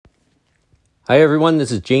Hi everyone,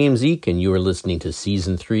 this is James Eek, and you are listening to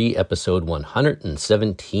Season 3, Episode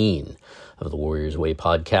 117 of the Warriors Way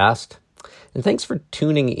podcast. And thanks for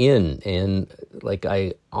tuning in, and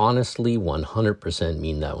I honestly 100%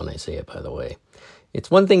 mean that when I say it, by the way. It's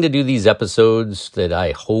one thing to do these episodes that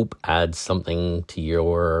I hope add something to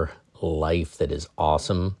your life that is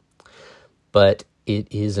awesome, but it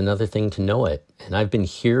is another thing to know it. And I've been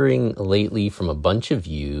hearing lately from a bunch of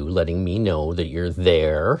you letting me know that you're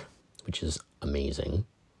there, which is amazing,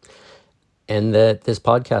 and that this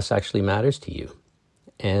podcast actually matters to you.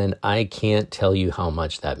 And I can't tell you how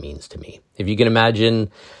much that means to me. If you can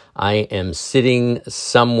imagine, I am sitting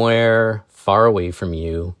somewhere far away from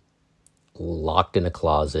you, locked in a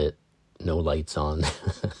closet, no lights on.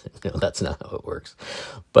 No, that's not how it works.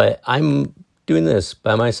 But I'm doing this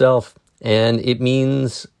by myself, and it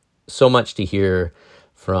means so much to hear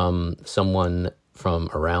from someone from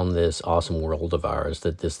around this awesome world of ours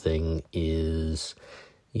that this thing is,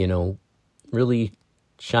 really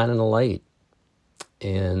shining a light.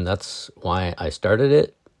 And that's why I started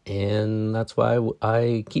it, and that's why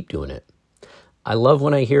I keep doing it. I love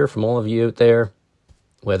when I hear from all of you out there,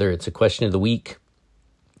 whether it's a question of the week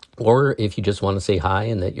or if you just want to say hi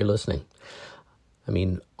and that you're listening. I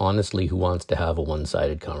mean, honestly, who wants to have a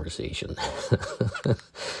one-sided conversation?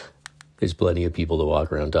 There's plenty of people that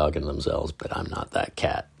walk around talking to themselves, but I'm not that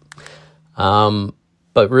cat.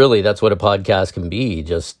 But really, that's what a podcast can be.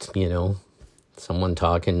 Just, someone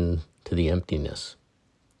talking to the emptiness.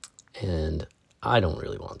 And I don't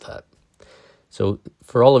really want that. So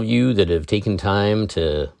for all of you that have taken time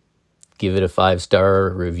to give it a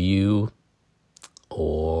 5-star review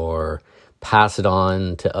or pass it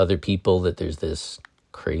on to other people that there's this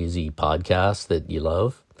crazy podcast that you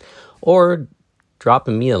love, or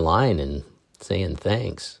dropping me a line and saying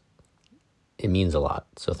thanks, it means a lot.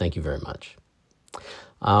 So thank you very much.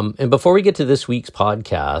 And before we get to this week's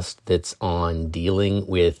podcast that's on dealing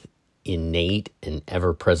with innate and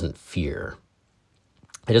ever-present fear,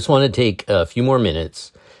 I just want to take a few more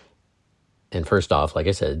minutes. And first off, like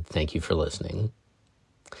I said, thank you for listening.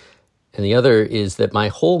 And the other is that my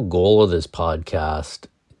whole goal of this podcast,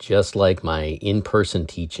 just like my in-person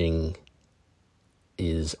teaching,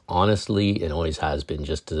 is honestly and always has been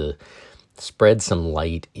just to spread some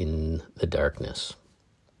light in the darkness.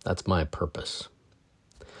 That's my purpose.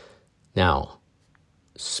 Now,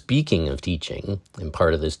 speaking of teaching, and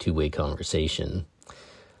part of this two-way conversation,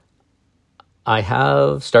 I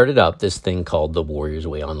have started up this thing called the Warriors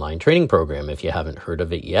Way online training program. If you haven't heard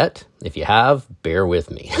of it yet, if you have, bear with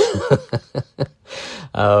me.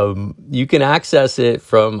 You can access it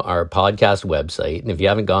from our podcast website. And if you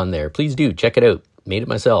haven't gone there, please do check it out. Made it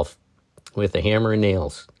myself with a hammer and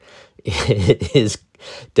nails. It is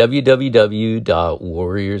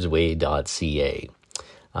www.warriorsway.ca.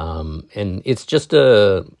 And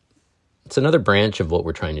it's another branch of what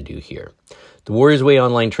we're trying to do here. The Warriors Way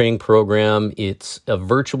online training program, it's a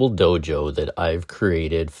virtual dojo that I've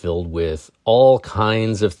created filled with all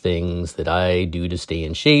kinds of things that I do to stay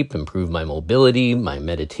in shape, improve my mobility, my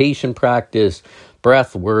meditation practice,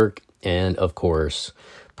 breath work, and of course,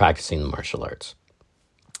 practicing the martial arts.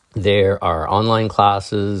 There are online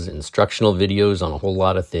classes, instructional videos on a whole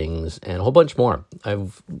lot of things, and a whole bunch more.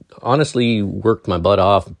 I've honestly worked my butt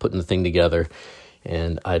off putting the thing together,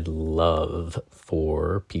 and I'd love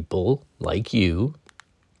for people like you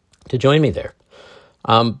to join me there.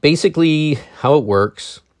 Basically, how it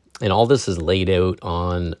works, and all this is laid out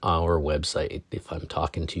on our website if I'm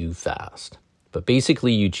talking too fast. But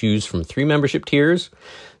basically, you choose from 3 membership tiers.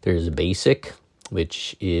 There's a basic,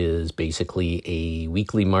 which is basically a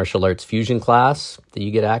weekly martial arts fusion class that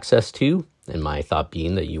you get access to. And my thought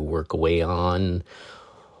being that you work away on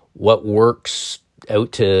what works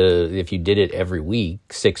out to, if you did it every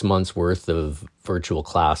week, 6 months worth of virtual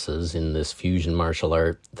classes in this fusion martial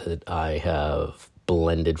art that I have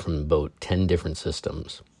blended from about 10 different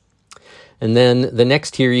systems. And then the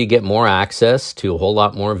next tier, you get more access to a whole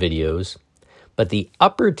lot more videos. But the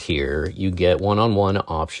upper tier, you get one-on-one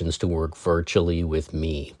options to work virtually with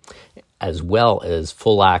me, as well as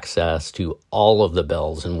full access to all of the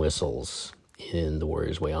bells and whistles in the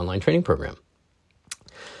Warriors Way online training program.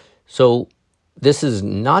 So this is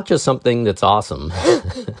not just something that's awesome,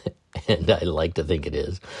 and I like to think it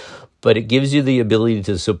is, but it gives you the ability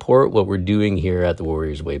to support what we're doing here at the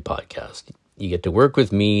Warriors Way podcast. You get to work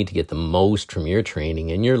with me to get the most from your training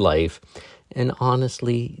and your life, and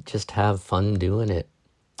honestly, just have fun doing it.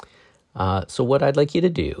 So what I'd like you to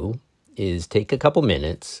do is take a couple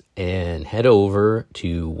minutes and head over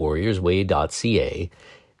to warriorsway.ca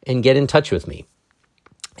and get in touch with me.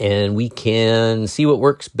 And we can see what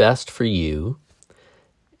works best for you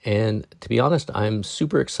And to be honest, I'm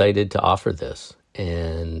super excited to offer this.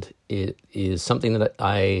 And it is something that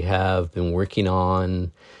I have been working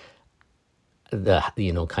on,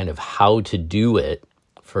 kind of how to do it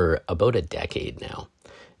for about a decade now.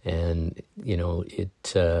 And, it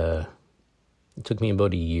took me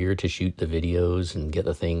about a year to shoot the videos and get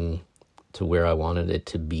the thing to where I wanted it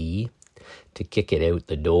to be, to kick it out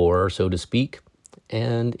the door, so to speak.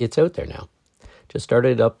 And it's out there now. Just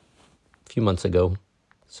started up a few months ago.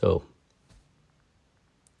 So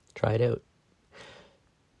try it out.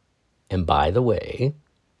 And by the way,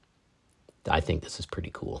 I think this is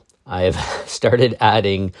pretty cool. I've started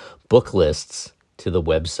adding book lists to the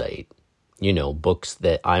website. Books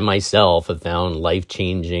that I myself have found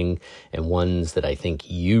life-changing and ones that I think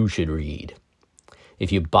you should read.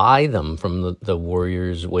 If you buy them from the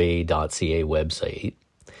warriorsway.ca website,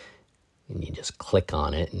 and you just click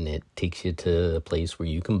on it and it takes you to a place where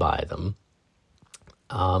you can buy them,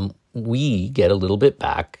 we get a little bit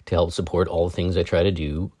back to help support all the things I try to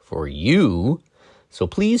do for you. So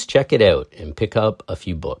please check it out and pick up a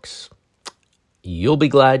few books. You'll be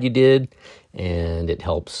glad you did, and it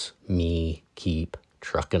helps me keep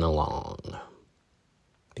trucking along.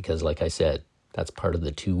 Because like I said, that's part of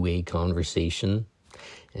the two-way conversation,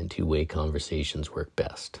 and two-way conversations work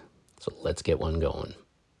best. So let's get one going.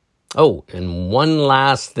 Oh, and one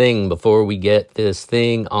last thing before we get this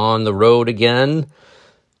thing on the road again.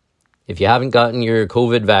 If you haven't gotten your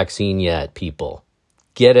COVID vaccine yet, people,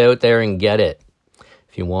 get out there and get it.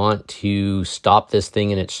 If you want to stop this thing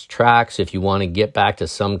in its tracks, if you want to get back to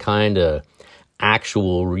some kind of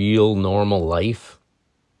actual, real, normal life,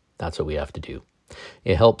 that's what we have to do.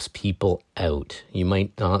 It helps people out. You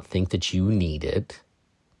might not think that you need it,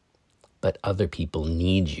 but other people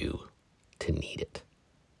need you to need it.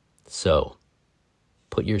 So,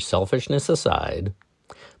 put your selfishness aside,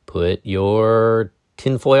 put your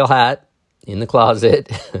tinfoil hat in the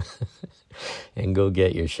closet, and go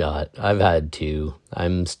get your shot. I've had two.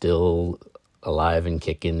 I'm still alive and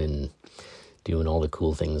kicking and doing all the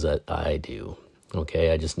cool things that I do.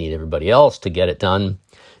 Okay, I just need everybody else to get it done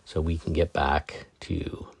so we can get back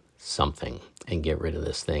to something and get rid of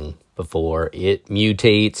this thing before it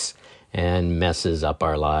mutates and messes up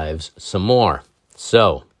our lives some more.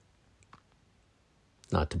 So,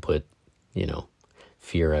 not to put,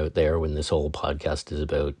 fear out there when this whole podcast is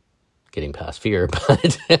about getting past fear,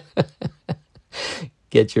 but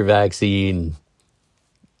get your vaccine.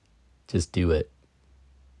 Just do it.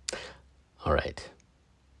 All right,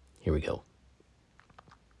 here we go.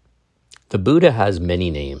 The Buddha has many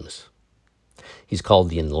names. He's called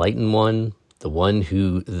the Enlightened One, the one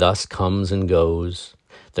who thus comes and goes,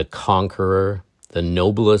 the Conqueror, the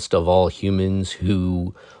noblest of all humans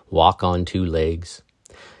who walk on two legs.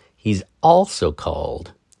 He's also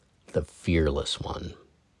called the Fearless One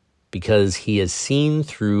because he has seen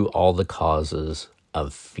through all the causes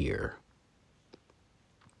of fear.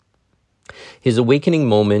 His awakening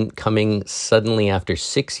moment, coming suddenly after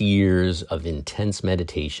 6 years of intense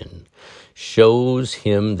meditation, shows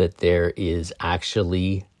him that there is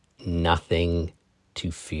actually nothing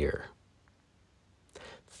to fear.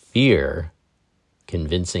 Fear,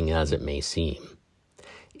 convincing as it may seem,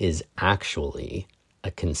 is actually a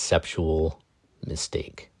conceptual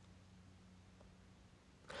mistake.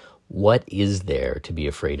 What is there to be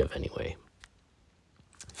afraid of anyway?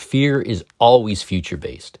 Fear is always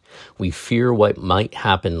future-based. We fear what might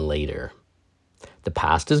happen later. The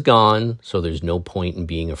past is gone, so there's no point in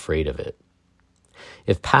being afraid of it.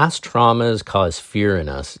 If past traumas cause fear in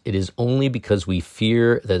us, it is only because we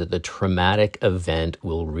fear that the traumatic event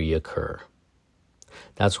will reoccur.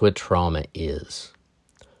 That's what trauma is.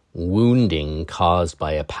 Wounding caused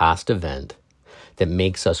by a past event that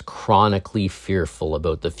makes us chronically fearful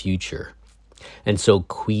about the future and so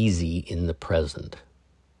queasy in the present.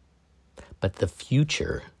 But the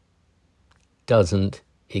future doesn't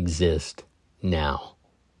exist now,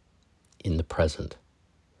 in the present.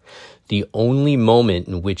 The only moment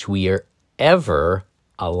in which we are ever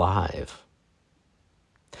alive.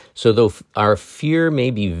 So though our fear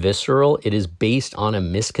may be visceral, it is based on a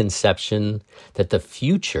misconception that the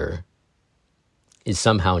future is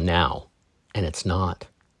somehow now, and it's not.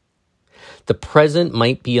 The present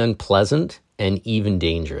might be unpleasant and even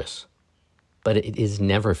dangerous, but it is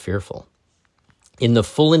never fearful. In the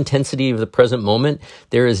full intensity of the present moment,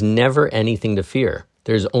 there is never anything to fear.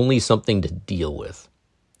 There's only something to deal with.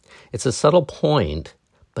 It's a subtle point,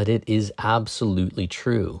 but it is absolutely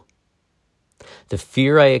true. The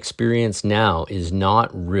fear I experience now is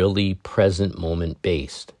not really present moment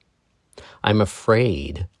based. I'm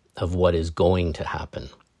afraid of what is going to happen.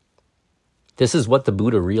 This is what the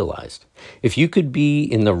Buddha realized. If you could be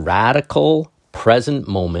in the radical present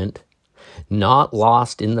moment, not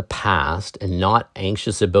lost in the past and not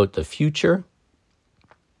anxious about the future,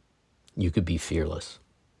 you could be fearless.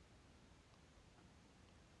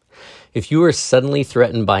 If you are suddenly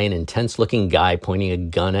threatened by an intense-looking guy pointing a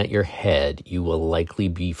gun at your head, you will likely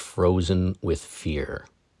be frozen with fear.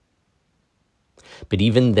 But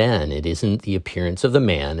even then, it isn't the appearance of the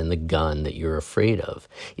man and the gun that you're afraid of.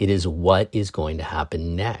 It is what is going to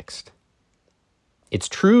happen next. It's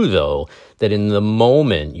true, though, that in the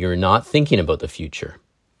moment, you're not thinking about the future.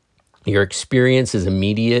 Your experience is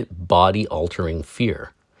immediate body-altering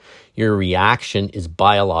fear. Your reaction is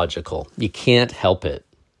biological. You can't help it.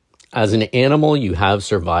 As an animal, you have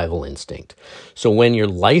survival instinct. So when your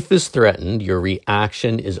life is threatened, your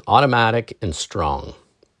reaction is automatic and strong.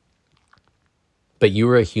 But you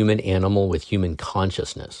are a human animal with human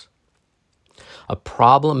consciousness. A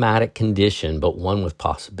problematic condition, but one with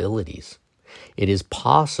possibilities. It is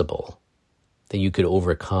possible that you could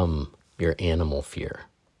overcome your animal fear.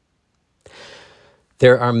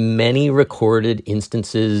 There are many recorded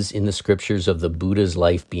instances in the scriptures of the Buddha's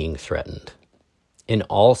life being threatened. In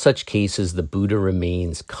all such cases, the Buddha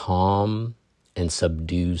remains calm and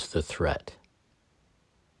subdues the threat.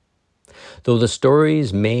 Though the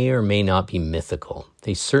stories may or may not be mythical,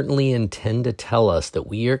 they certainly intend to tell us that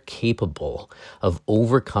we are capable of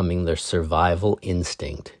overcoming the survival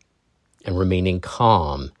instinct and remaining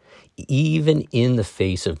calm even in the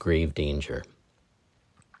face of grave danger.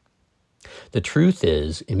 The truth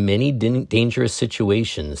is, in many dangerous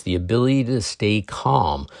situations, the ability to stay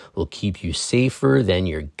calm will keep you safer than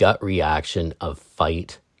your gut reaction of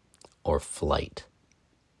fight or flight.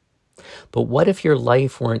 But what if your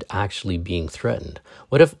life weren't actually being threatened?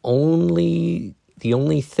 What if the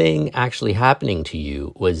only thing actually happening to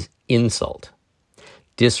you was insult,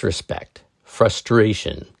 disrespect,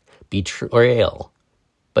 frustration, betrayal,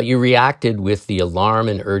 but you reacted with the alarm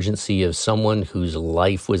and urgency of someone whose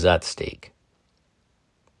life was at stake,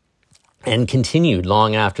 and continued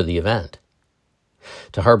long after the event,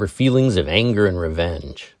 to harbor feelings of anger and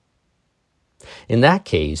revenge? In that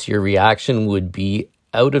case, your reaction would be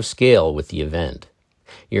out of scale with the event.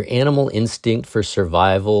 Your animal instinct for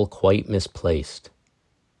survival quite misplaced.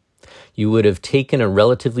 You would have taken a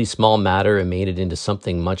relatively small matter and made it into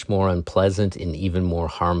something much more unpleasant and even more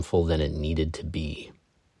harmful than it needed to be.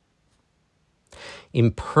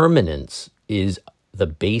 Impermanence is the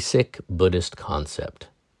basic Buddhist concept.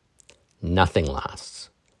 Nothing lasts.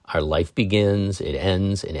 Our life begins, it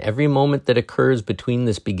ends, and every moment that occurs between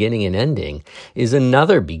this beginning and ending is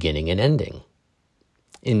another beginning and ending.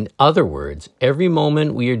 In other words, every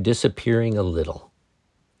moment we are disappearing a little.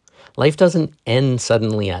 Life doesn't end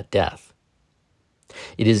suddenly at death.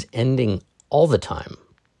 It is ending all the time.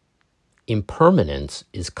 Impermanence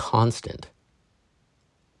is constant.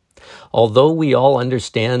 Although we all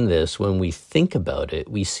understand this, when we think about it,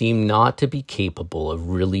 we seem not to be capable of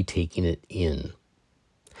really taking it in.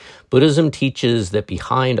 Buddhism teaches that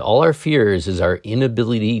behind all our fears is our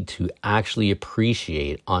inability to actually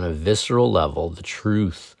appreciate on a visceral level the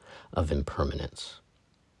truth of impermanence.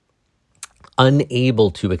 Unable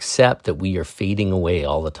to accept that we are fading away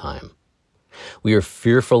all the time. We are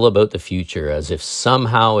fearful about the future, as if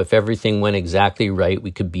somehow, if everything went exactly right,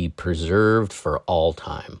 we could be preserved for all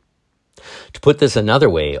time. To put this another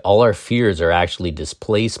way, all our fears are actually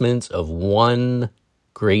displacements of one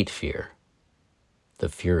great fear, the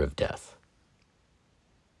fear of death.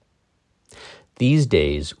 These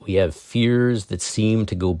days, we have fears that seem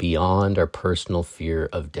to go beyond our personal fear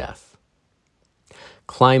of death.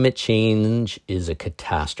 Climate change is a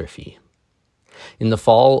catastrophe. In the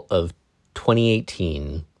fall of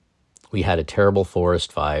 2018, we had a terrible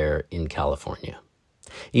forest fire in California.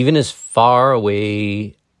 Even as far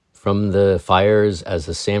away from the fires as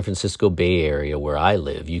the San Francisco Bay Area where I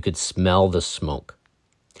live, you could smell the smoke.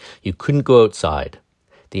 You couldn't go outside.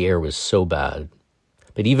 The air was so bad.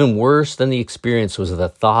 But even worse than the experience was the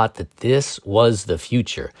thought that this was the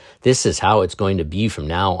future. This is how it's going to be from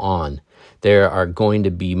now on. There are going to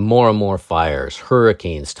be more and more fires,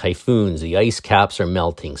 hurricanes, typhoons, the ice caps are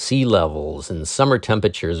melting, sea levels and summer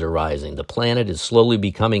temperatures are rising. The planet is slowly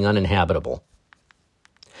becoming uninhabitable.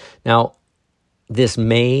 Now, this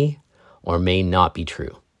may or may not be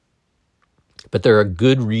true. But there are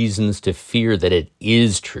good reasons to fear that it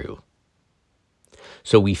is true.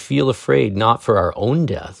 So we feel afraid not for our own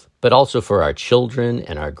death, but also for our children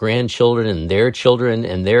and our grandchildren and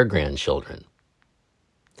their grandchildren.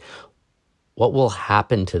 What will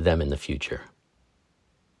happen to them in the future?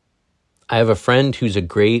 I have a friend who's a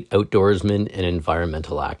great outdoorsman and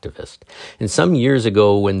environmental activist. And some years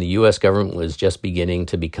ago, when the US government was just beginning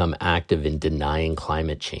to become active in denying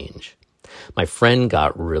climate change, my friend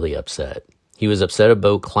got really upset. He was upset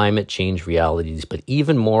about climate change realities, but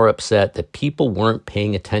even more upset that people weren't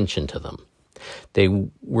paying attention to them. They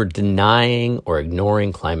were denying or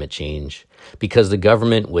ignoring climate change because the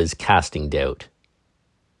government was casting doubt.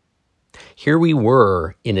 Here we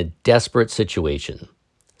were in a desperate situation.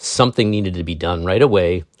 Something needed to be done right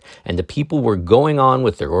away, and the people were going on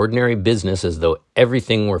with their ordinary business as though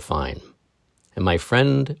everything were fine. And my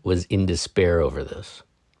friend was in despair over this.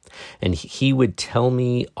 And he would tell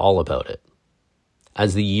me all about it.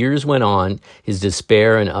 As the years went on, his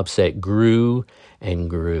despair and upset grew and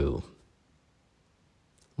grew.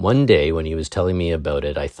 One day when he was telling me about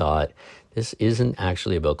it, I thought, this isn't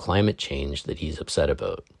actually about climate change that he's upset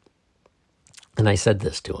about. And I said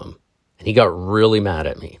this to him, and he got really mad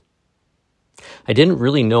at me. I didn't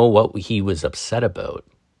really know what he was upset about,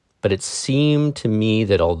 but it seemed to me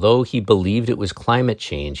that although he believed it was climate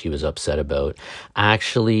change he was upset about,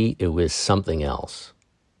 actually it was something else.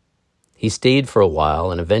 He stayed for a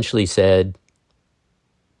while and eventually said,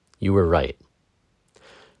 "You were right."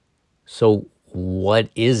 "So what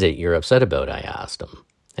is it you're upset about?" I asked him.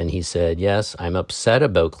 And he said, "Yes, I'm upset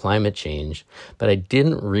about climate change, but I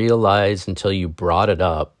didn't realize until you brought it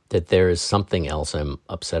up that there is something else I'm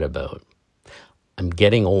upset about. I'm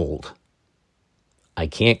getting old. I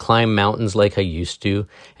can't climb mountains like I used to,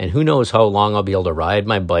 and who knows how long I'll be able to ride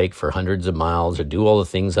my bike for hundreds of miles or do all the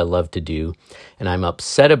things I love to do, and I'm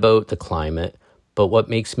upset about the climate, but what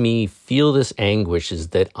makes me feel this anguish is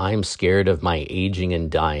that I'm scared of my aging and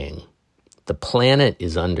dying. The planet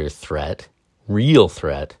is under threat, real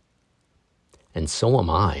threat, and so am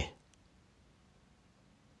I."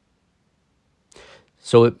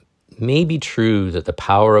 So it may be true that the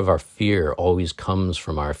power of our fear always comes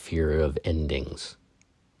from our fear of endings.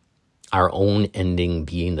 Our own ending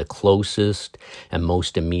being the closest and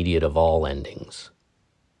most immediate of all endings.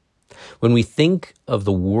 When we think of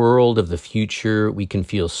the world of the future, we can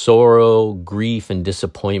feel sorrow, grief, and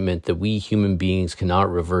disappointment that we human beings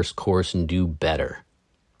cannot reverse course and do better.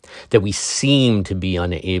 That we seem to be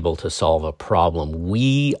unable to solve a problem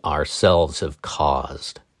we ourselves have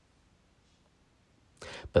caused.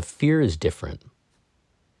 But fear is different.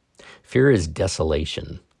 Fear is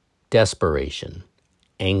desolation, desperation,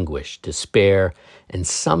 anguish, despair, and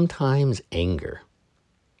sometimes anger.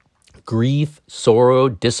 Grief, sorrow,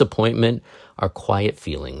 disappointment are quiet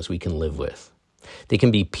feelings we can live with. They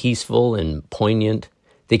can be peaceful and poignant.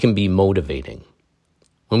 They can be motivating.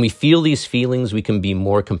 When we feel these feelings, we can be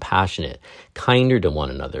more compassionate, kinder to one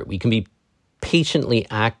another. We can be patiently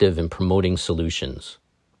active in promoting solutions.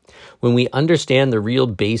 When we understand the real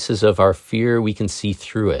basis of our fear, we can see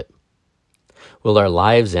through it. Will our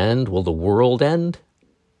lives end? Will the world end?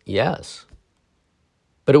 Yes.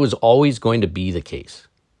 But it was always going to be the case.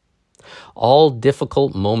 All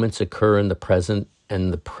difficult moments occur in the present,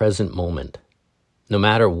 and the present moment, no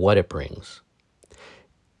matter what it brings,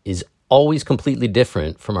 is always completely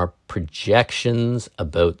different from our projections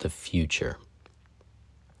about the future.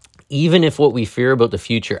 Even if what we fear about the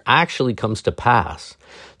future actually comes to pass,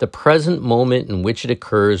 the present moment in which it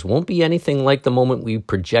occurs won't be anything like the moment we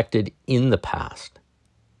projected in the past.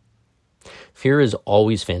 Fear is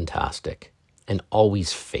always fantastic and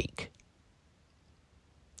always fake.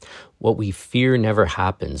 What we fear never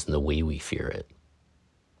happens in the way we fear it.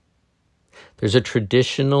 There's a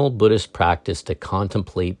traditional Buddhist practice to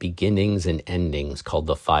contemplate beginnings and endings called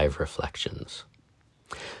the 5 reflections.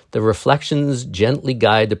 The reflections gently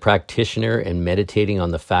guide the practitioner in meditating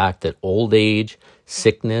on the fact that old age,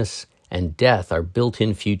 sickness, and death are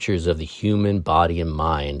built-in features of the human body and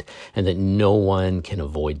mind, and that no one can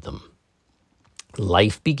avoid them.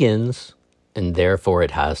 Life begins, and therefore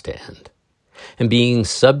it has to end. And being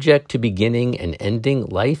subject to beginning and ending,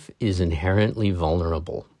 life is inherently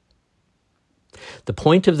vulnerable. The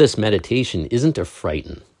point of this meditation isn't to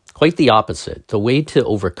frighten. Quite the opposite. The way to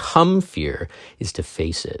overcome fear is to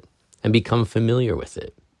face it and become familiar with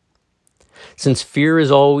it. Since fear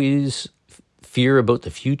is always fear about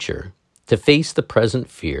the future, to face the present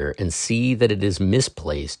fear and see that it is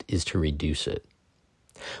misplaced is to reduce it.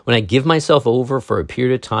 When I give myself over for a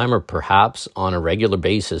period of time or perhaps on a regular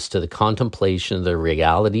basis to the contemplation of the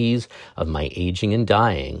realities of my aging and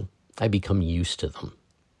dying, I become used to them.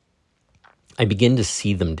 I begin to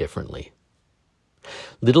see them differently.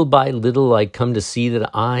 Little by little, I come to see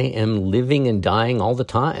that I am living and dying all the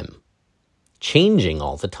time, changing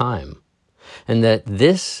all the time, and that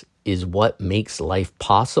this is what makes life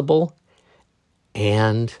possible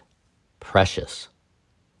and precious.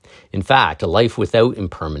 In fact, a life without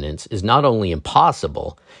impermanence is not only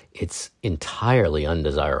impossible, it's entirely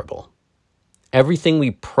undesirable. Everything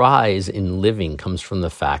we prize in living comes from the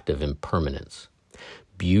fact of impermanence.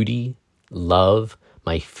 Beauty, love,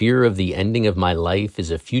 my fear of the ending of my life is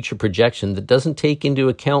a future projection that doesn't take into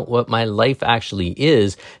account what my life actually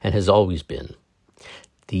is and has always been.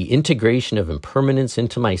 The integration of impermanence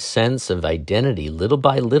into my sense of identity, little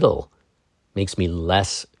by little, makes me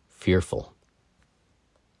less fearful.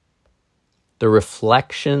 The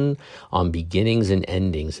reflection on beginnings and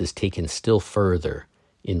endings is taken still further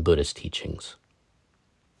in Buddhist teachings.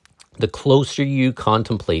 The closer you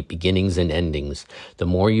contemplate beginnings and endings, the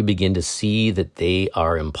more you begin to see that they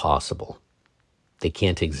are impossible. They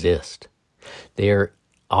can't exist. There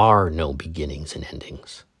are no beginnings and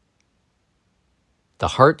endings. The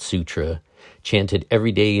Heart Sutra, chanted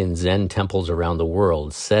every day in Zen temples around the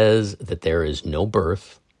world, says that there is no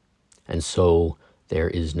birth, and so there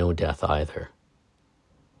is no death either.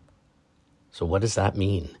 So what does that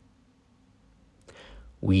mean?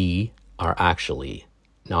 We are actually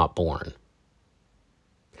not born.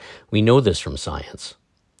 We know this from science.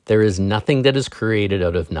 There is nothing that is created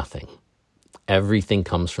out of nothing. Everything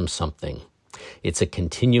comes from something. It's a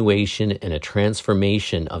continuation and a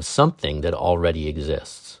transformation of something that already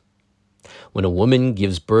exists. When a woman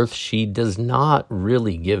gives birth, she does not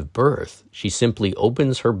really give birth. She simply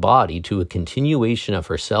opens her body to a continuation of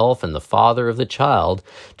herself and the father of the child,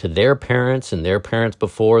 to their parents and their parents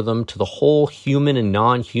before them, to the whole human and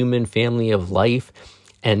non-human family of life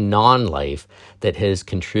and non-life that has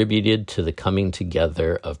contributed to the coming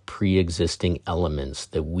together of pre-existing elements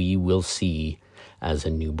that we will see as a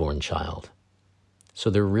newborn child. So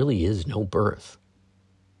there really is no birth.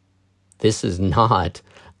 This is not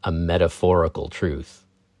a metaphorical truth.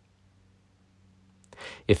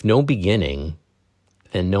 If no beginning,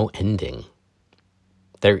 then no ending.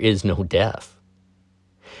 There is no death.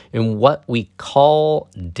 In what we call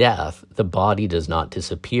death, the body does not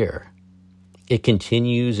disappear. It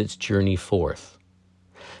continues its journey forth.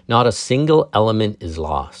 Not a single element is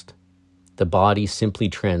lost. The body simply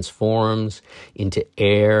transforms into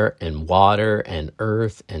air and water and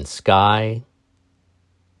earth and sky.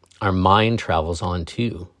 Our mind travels on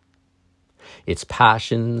too. Its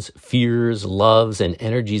passions, fears, loves, and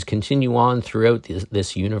energies continue on throughout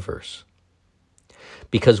this universe.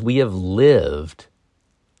 Because we have lived,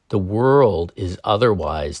 the world is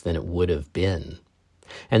otherwise than it would have been.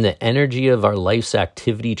 And the energy of our life's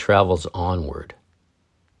activity travels onward.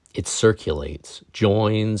 It circulates,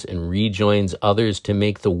 joins, and rejoins others to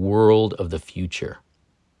make the world of the future.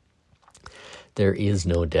 There is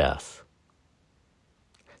no death.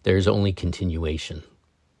 There is only continuation.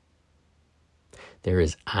 There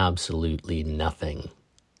is absolutely nothing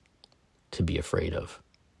to be afraid of.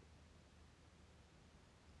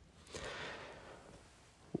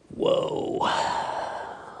 Whoa.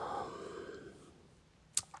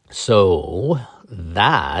 So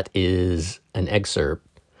that is an excerpt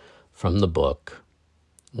from the book,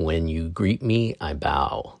 When You Greet Me, I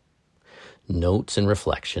Bow, Notes and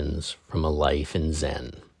Reflections from a Life in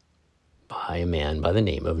Zen, by a man by the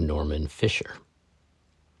name of Norman Fischer.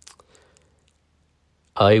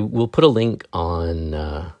 I will put a link on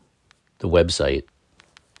the website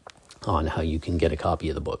on how you can get a copy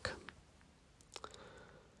of the book.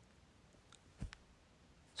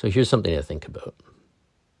 So here's something to think about.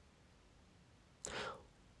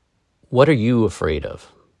 What are you afraid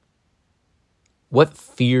of? What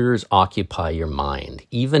fears occupy your mind,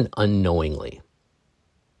 even unknowingly?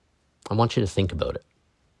 I want you to think about it.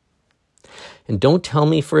 And don't tell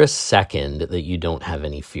me for a second that you don't have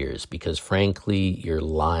any fears, because frankly, you're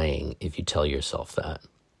lying if you tell yourself that.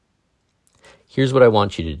 Here's what I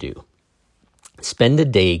want you to do. Spend a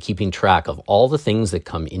day keeping track of all the things that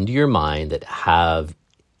come into your mind that have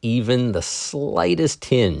even the slightest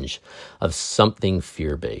tinge of something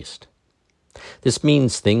fear-based. This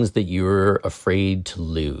means things that you're afraid to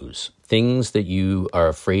lose, things that you are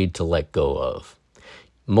afraid to let go of.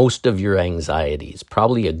 Most of your anxieties,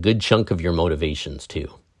 probably a good chunk of your motivations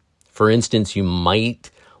too. For instance, you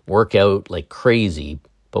might work out like crazy,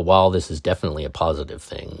 but while this is definitely a positive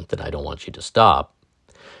thing that I don't want you to stop,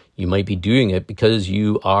 you might be doing it because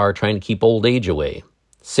you are trying to keep old age away,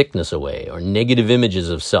 sickness away, or negative images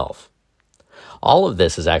of self. All of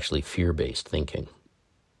this is actually fear-based thinking.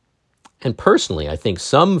 And personally, I think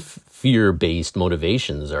some fear-based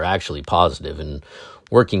motivations are actually positive, and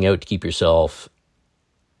working out to keep yourself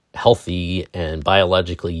healthy and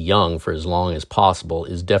biologically young for as long as possible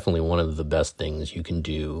is definitely one of the best things you can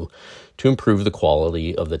do to improve the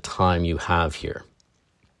quality of the time you have here.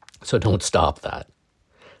 So don't stop that.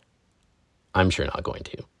 I'm sure not going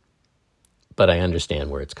to. but I understand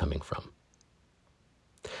where it's coming from.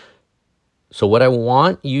 So what I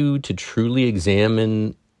want you to truly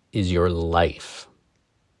examine is your life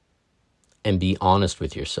and be honest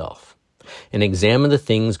with yourself and examine the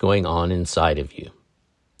things going on inside of you.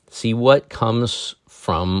 See what comes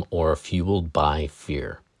from or fueled by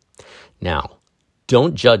fear. Now,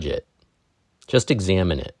 don't judge it. Just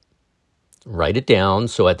examine it. Write it down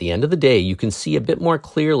so at the end of the day you can see a bit more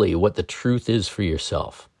clearly what the truth is for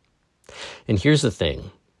yourself. And here's the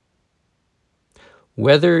thing.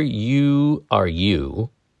 Whether you are you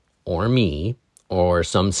or me or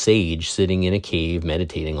some sage sitting in a cave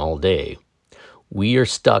meditating all day, we are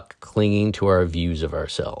stuck clinging to our views of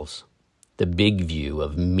ourselves. The big view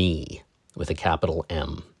of me with a capital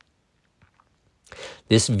M.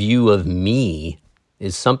 This view of me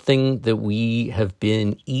is something that we have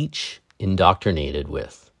been each indoctrinated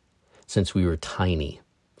with since we were tiny,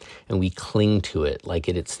 and we cling to it like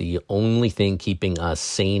it's the only thing keeping us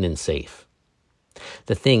sane and safe.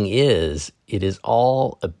 The thing is, it is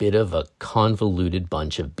all a bit of a convoluted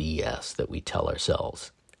bunch of BS that we tell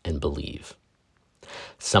ourselves and believe.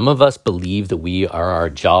 Some of us believe that we are our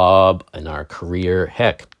job and our career.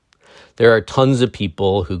 Heck, there are tons of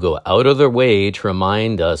people who go out of their way to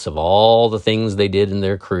remind us of all the things they did in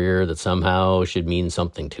their career that somehow should mean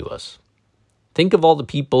something to us. Think of all the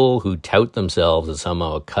people who tout themselves as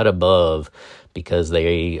somehow a cut above because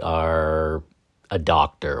they are a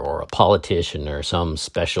doctor or a politician or some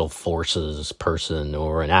special forces person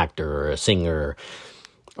or an actor or a singer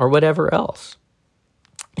or whatever else.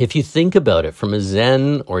 If you think about it from a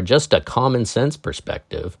Zen or just a common sense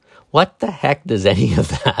perspective, what the heck does any of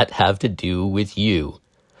that have to do with you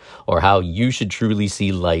or how you should truly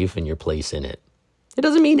see life and your place in it? It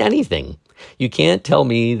doesn't mean anything. You can't tell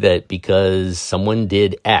me that because someone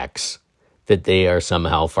did X, that they are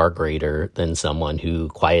somehow far greater than someone who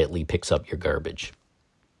quietly picks up your garbage.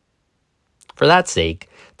 For that sake,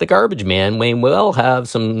 the garbage man may well have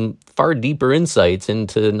some far deeper insights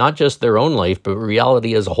into not just their own life, but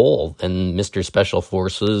reality as a whole than Mr. Special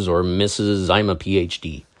Forces or Mrs. I'm a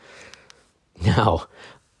PhD. Now,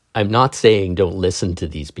 I'm not saying don't listen to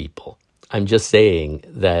these people. I'm just saying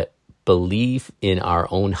that belief in our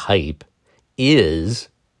own hype is,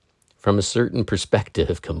 from a certain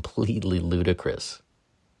perspective, completely ludicrous.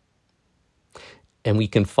 And we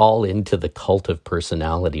can fall into the cult of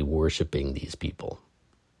personality worshiping these people.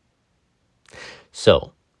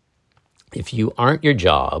 So, if you aren't your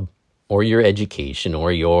job or your education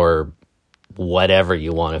or your whatever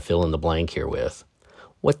you want to fill in the blank here with,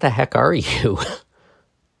 what the heck are you?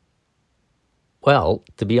 Well,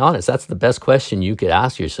 to be honest, that's the best question you could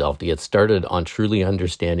ask yourself to get started on truly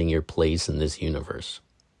understanding your place in this universe.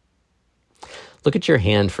 Look at your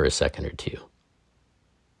hand for a second or two.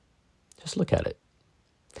 Just look at it.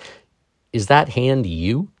 Is that hand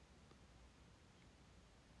you?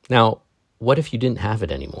 Now, what if you didn't have it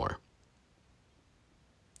anymore?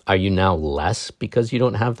 Are you now less because you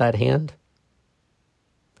don't have that hand?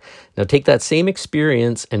 Now take that same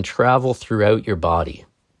experience and travel throughout your body.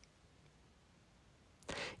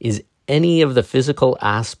 Is any of the physical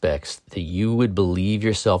aspects that you would believe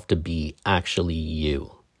yourself to be actually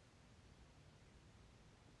you?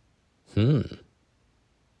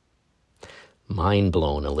 Mind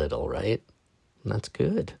blown a little, right? That's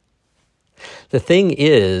good. The thing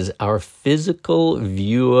is, our physical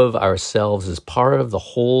view of ourselves is part of the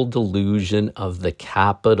whole delusion of the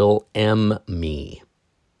capital M me.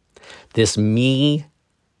 This me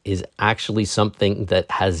is actually something that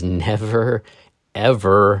has never,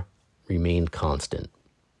 ever remained constant.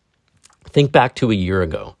 Think back to a year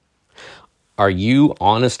ago. Are you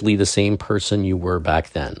honestly the same person you were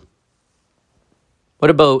back then?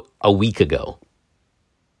 What about a week ago?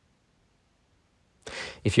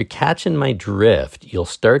 If you're catching my drift, you'll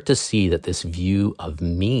start to see that this view of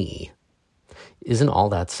me isn't all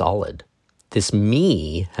that solid. This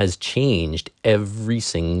me has changed every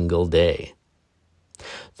single day.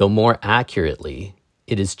 Though more accurately,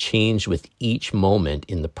 it has changed with each moment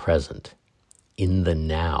in the present, in the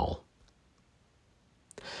now.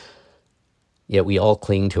 Yet we all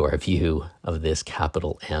cling to our view of this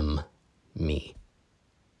capital M, me.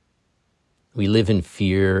 We live in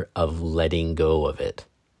fear of letting go of it.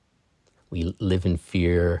 We live in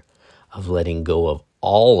fear of letting go of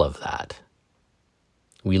all of that.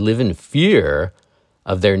 We live in fear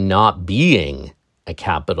of there not being a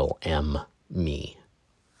capital M, me.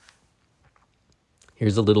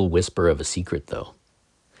 Here's a little whisper of a secret, though.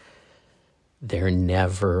 There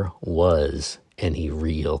never was any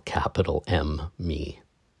real capital M, me.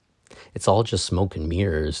 It's all just smoke and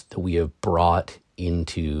mirrors that we have brought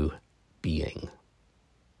into being.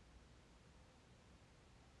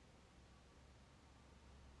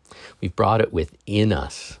 We've brought it within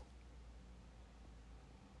us.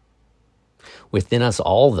 Within us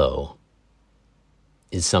all, though,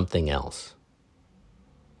 is something else.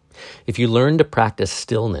 If you learn to practice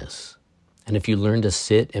stillness, and if you learn to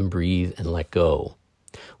sit and breathe and let go,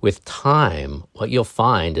 with time, what you'll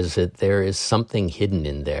find is that there is something hidden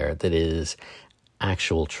in there that is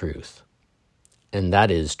actual truth. And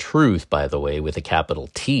that is truth, by the way, with a capital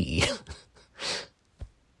T.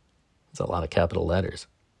 It's a lot of capital letters.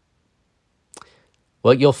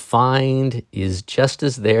 What you'll find is just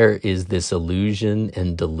as there is this illusion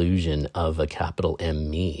and delusion of a capital M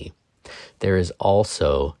me, there is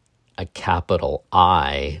also a capital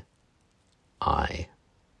I.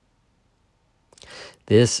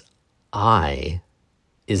 This I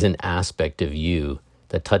is an aspect of you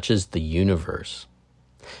that touches the universe,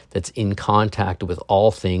 that's in contact with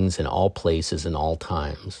all things in all places and all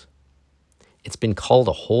times. It's been called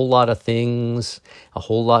a whole lot of things, a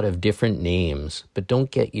whole lot of different names, but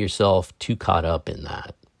don't get yourself too caught up in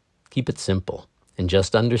that. Keep it simple and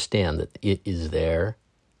just understand that it is there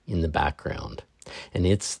in the background. And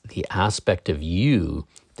it's the aspect of you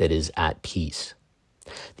that is at peace.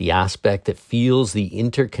 The aspect that feels the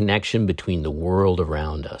interconnection between the world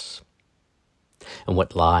around us and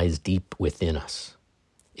what lies deep within us.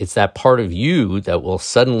 It's that part of you that will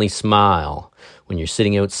suddenly smile when you're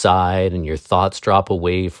sitting outside and your thoughts drop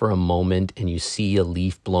away for a moment and you see a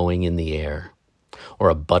leaf blowing in the air, or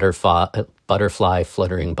a butterfly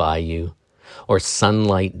fluttering by you, or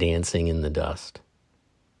sunlight dancing in the dust.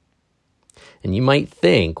 And you might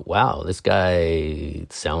think, wow, this guy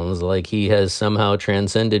sounds like he has somehow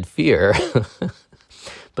transcended fear.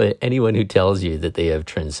 But anyone who tells you that they have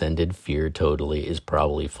transcended fear totally is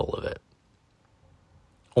probably full of it.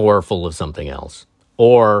 Or full of something else.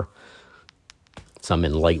 Or some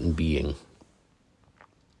enlightened being.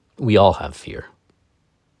 We all have fear.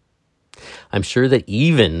 I'm sure that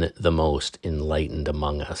even the most enlightened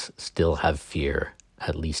among us still have fear,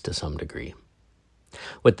 at least to some degree.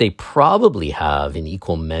 What they probably have in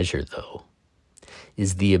equal measure, though,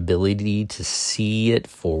 is the ability to see it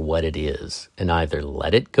for what it is and either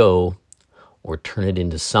let it go or turn it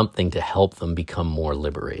into something to help them become more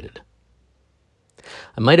liberated.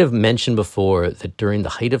 I might have mentioned before that during the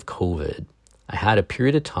height of COVID, I had a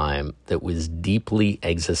period of time that was deeply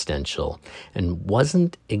existential and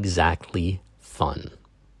wasn't exactly fun.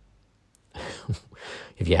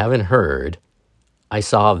 If you haven't heard, I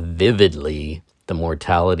saw vividly the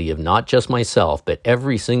mortality of not just myself, but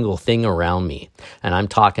every single thing around me. And I'm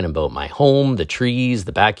talking about my home, the trees,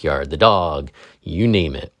 the backyard, the dog, you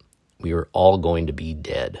name it. We were all going to be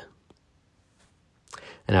dead.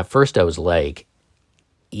 And at first I was like,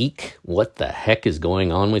 eek, what the heck is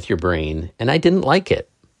going on with your brain? And I didn't like it.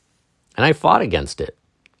 And I fought against it.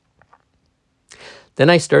 Then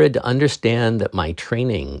I started to understand that my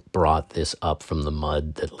training brought this up from the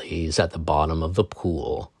mud that lays at the bottom of the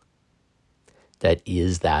pool. That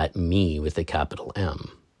is that me with a capital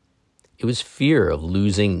M. It was fear of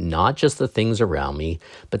losing not just the things around me,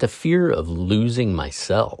 but the fear of losing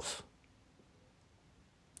myself.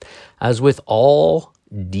 As with all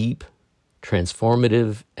deep,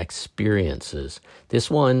 transformative experiences, this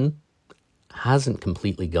one hasn't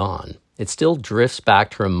completely gone. It still drifts back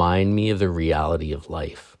to remind me of the reality of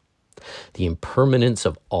life, the impermanence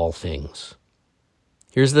of all things.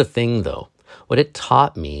 Here's the thing, though. What it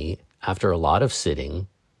taught me after a lot of sitting,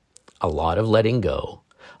 a lot of letting go,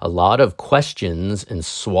 a lot of questions and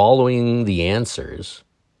swallowing the answers,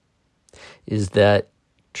 is that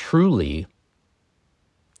truly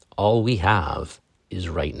all we have is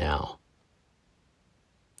right now.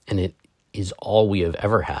 And it is all we have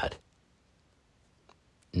ever had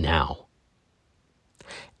now.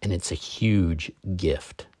 And it's a huge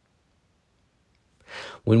gift.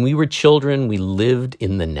 When we were children, we lived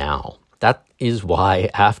in the now. That is why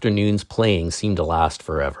afternoons playing seemed to last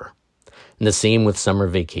forever. And the same with summer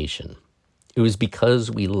vacation. It was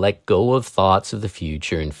because we let go of thoughts of the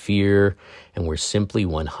future and fear, and we're simply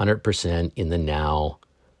 100% in the now,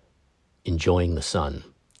 enjoying the sun,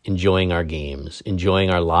 enjoying our games, enjoying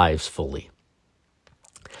our lives fully.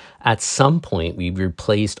 At some point, we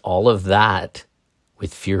replaced all of that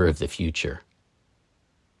with fear of the future,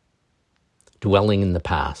 dwelling in the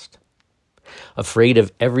past, afraid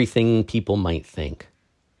of everything people might think,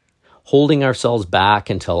 holding ourselves back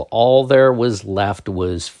until all there was left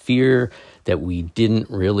was fear that we didn't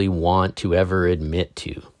really want to ever admit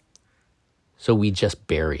to. So we just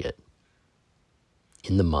bury it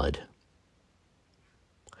in the mud.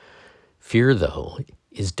 Fear, though,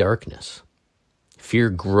 is darkness. Fear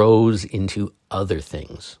grows into other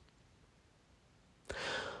things.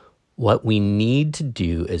 What we need to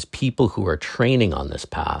do as people who are training on this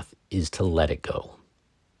path is to let it go,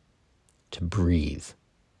 to breathe.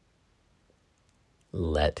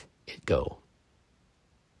 Let it go.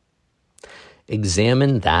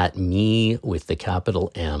 Examine that me with the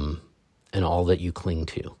capital M and all that you cling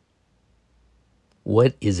to.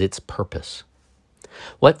 What is its purpose?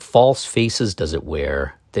 What false faces does it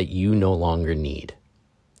wear that you no longer need?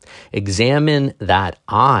 Examine that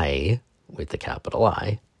I, with the capital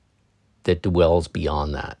I, that dwells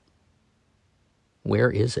beyond that.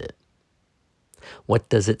 Where is it? What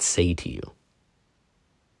does it say to you?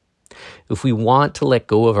 If we want to let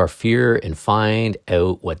go of our fear and find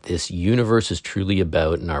out what this universe is truly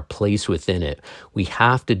about and our place within it, we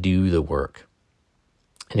have to do the work.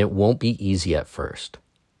 And it won't be easy at first.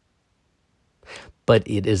 But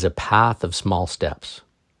it is a path of small steps.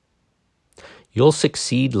 You'll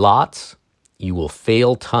succeed lots, you will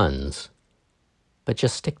fail tons, but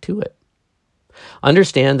just stick to it.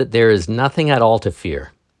 Understand that there is nothing at all to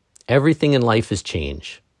fear. Everything in life is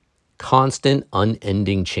change. Constant,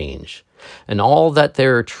 unending change. And all that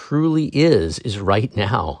there truly is right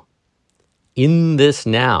now. In this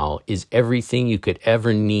now is everything you could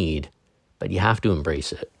ever need, but you have to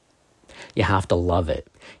embrace it. You have to love it.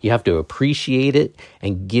 You have to appreciate it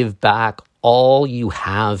and give back all you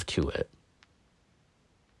have to it.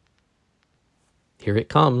 Here it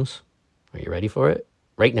comes. Are you ready for it?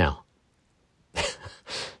 Right now.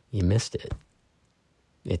 You missed it.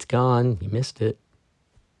 It's gone. You missed it.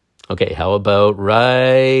 Okay, how about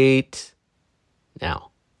right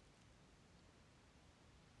now?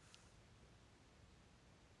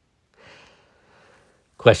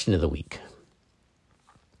 Question of the week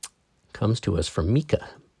comes to us from Mika.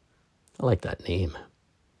 I like that name.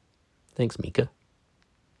 Thanks, Mika.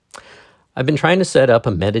 I've been trying to set up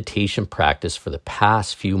a meditation practice for the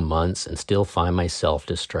past few months and still find myself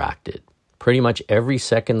distracted. Pretty much every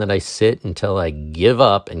second that I sit until I give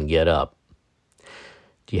up and get up.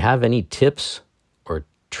 Do you have any tips or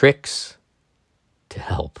tricks to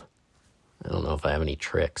help? I don't know if I have any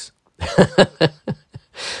tricks.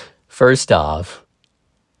 First off,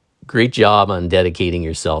 great job on dedicating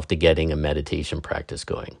yourself to getting a meditation practice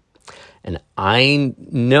going. And I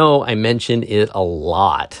know I mentioned it a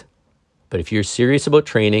lot, but if you're serious about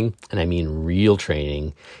training, and I mean real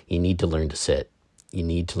training, you need to learn to sit. You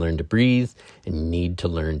need to learn to breathe, and you need to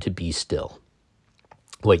learn to be still.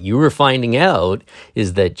 What you were finding out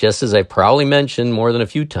is that, just as I probably mentioned more than a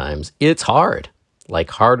few times, it's hard, like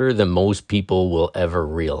harder than most people will ever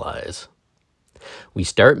realize. We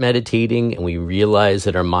start meditating and we realize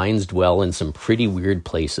that our minds dwell in some pretty weird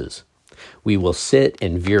places. We will sit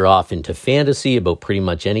and veer off into fantasy about pretty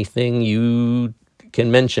much anything you can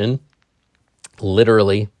mention,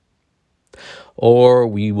 literally. Or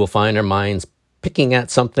we will find our minds picking at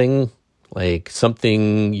something, like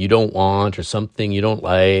something you don't want or something you don't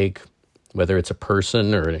like, whether it's a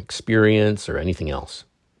person or an experience or anything else.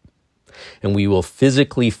 And we will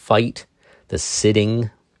physically fight the sitting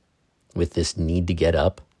with this need to get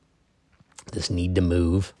up, this need to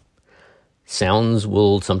move. Sounds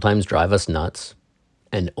will sometimes drive us nuts.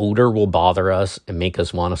 An odor will bother us and make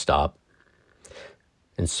us want to stop.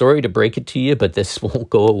 And sorry to break it to you, but this won't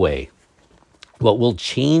go away. What will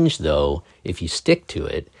change, though, if you stick to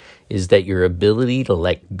it, is that your ability to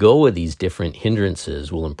let go of these different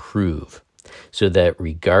hindrances will improve, so that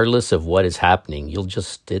regardless of what is happening, you'll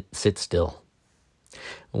just sit still.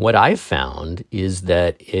 What I've found is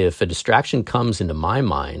that if a distraction comes into my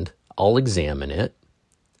mind, I'll examine it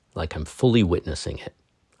like I'm fully witnessing it.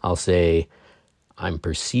 I'll say, I'm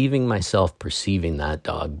perceiving myself perceiving that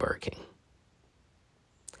dog barking.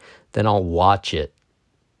 Then I'll watch it.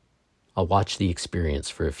 I'll watch the experience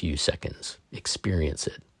for a few seconds, experience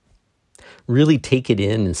it. Really take it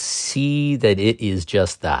in and see that it is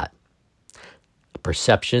just that, a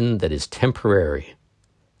perception that is temporary,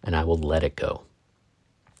 and I will let it go.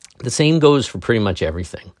 The same goes for pretty much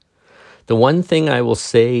everything. The one thing I will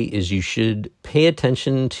say is you should pay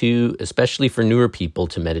attention to, especially for newer people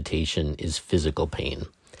to meditation, is physical pain.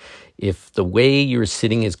 If the way you're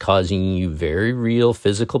sitting is causing you very real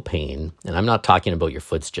physical pain, and I'm not talking about your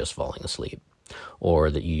foot's just falling asleep, or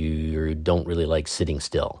that you don't really like sitting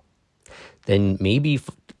still, then maybe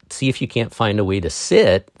see if you can't find a way to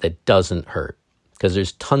sit that doesn't hurt. Because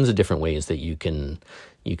there's tons of different ways that you can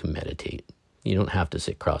meditate. You don't have to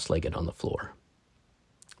sit cross-legged on the floor.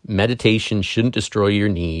 Meditation shouldn't destroy your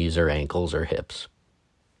knees or ankles or hips.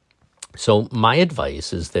 So my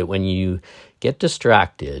advice is that when you get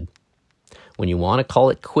distracted, when you want to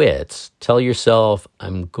call it quits, tell yourself,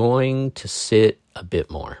 I'm going to sit a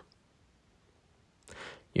bit more.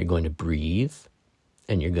 You're going to breathe,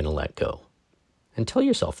 and you're going to let go. And tell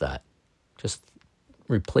yourself that. Just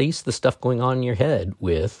replace the stuff going on in your head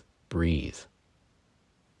with breathe.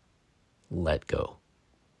 Let go.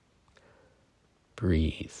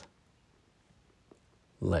 Breathe.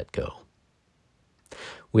 Let go.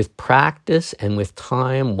 With practice and with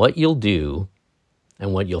time, what you'll do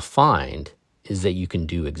and what you'll find is that you can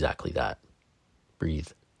do exactly that. Breathe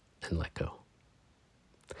and let go.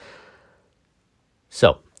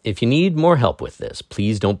 So, if you need more help with this,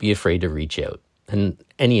 please don't be afraid to reach out. And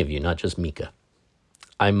any of you, not just Mika.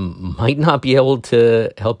 I might not be able to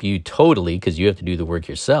help you totally because you have to do the work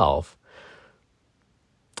yourself.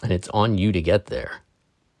 And it's on you to get there.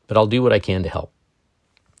 But I'll do what I can to help.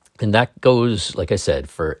 And that goes, like I said,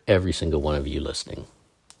 for every single one of you listening.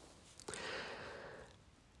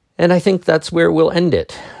 And I think that's where we'll end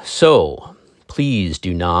it. So please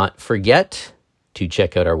do not forget to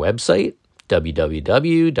check out our website,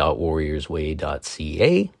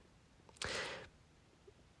 www.warriorsway.ca.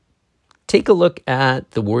 Take a look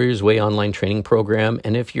at the Warriors Way online training program,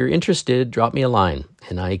 and if you're interested, drop me a line,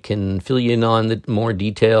 and I can fill you in on the more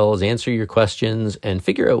details, answer your questions, and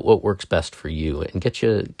figure out what works best for you and get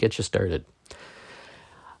you started.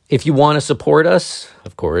 If you want to support us,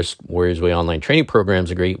 of course, Warriors Way online training program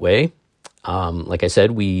is a great way. Like I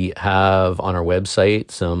said, we have on our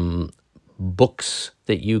website some books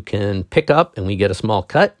that you can pick up, and we get a small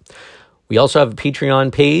cut. We also have a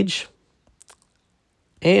Patreon page.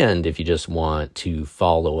 And if you just want to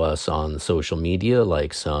follow us on social media,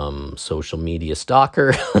 like some social media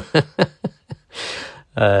stalker,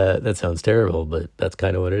 that sounds terrible, but that's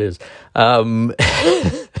kind of what it is.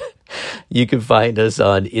 You can find us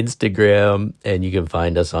on Instagram and you can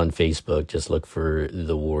find us on Facebook. Just look for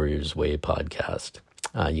the Warriors Way podcast.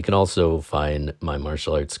 You can also find my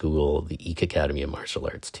martial arts school, the Eek Academy of Martial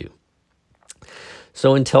Arts, too.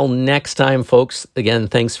 So until next time, folks, again,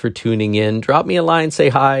 thanks for tuning in. Drop me a line, say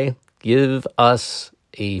hi, give us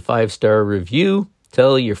a 5-star review.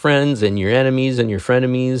 Tell your friends and your enemies and your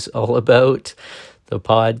frenemies all about the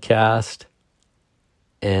podcast.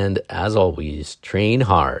 And as always, train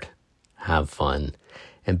hard, have fun,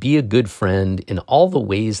 and be a good friend in all the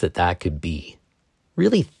ways that could be.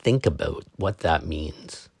 Really think about what that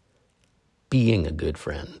means. Being a good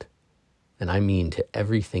friend. And I mean to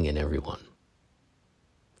everything and everyone.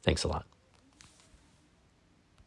 Thanks a lot.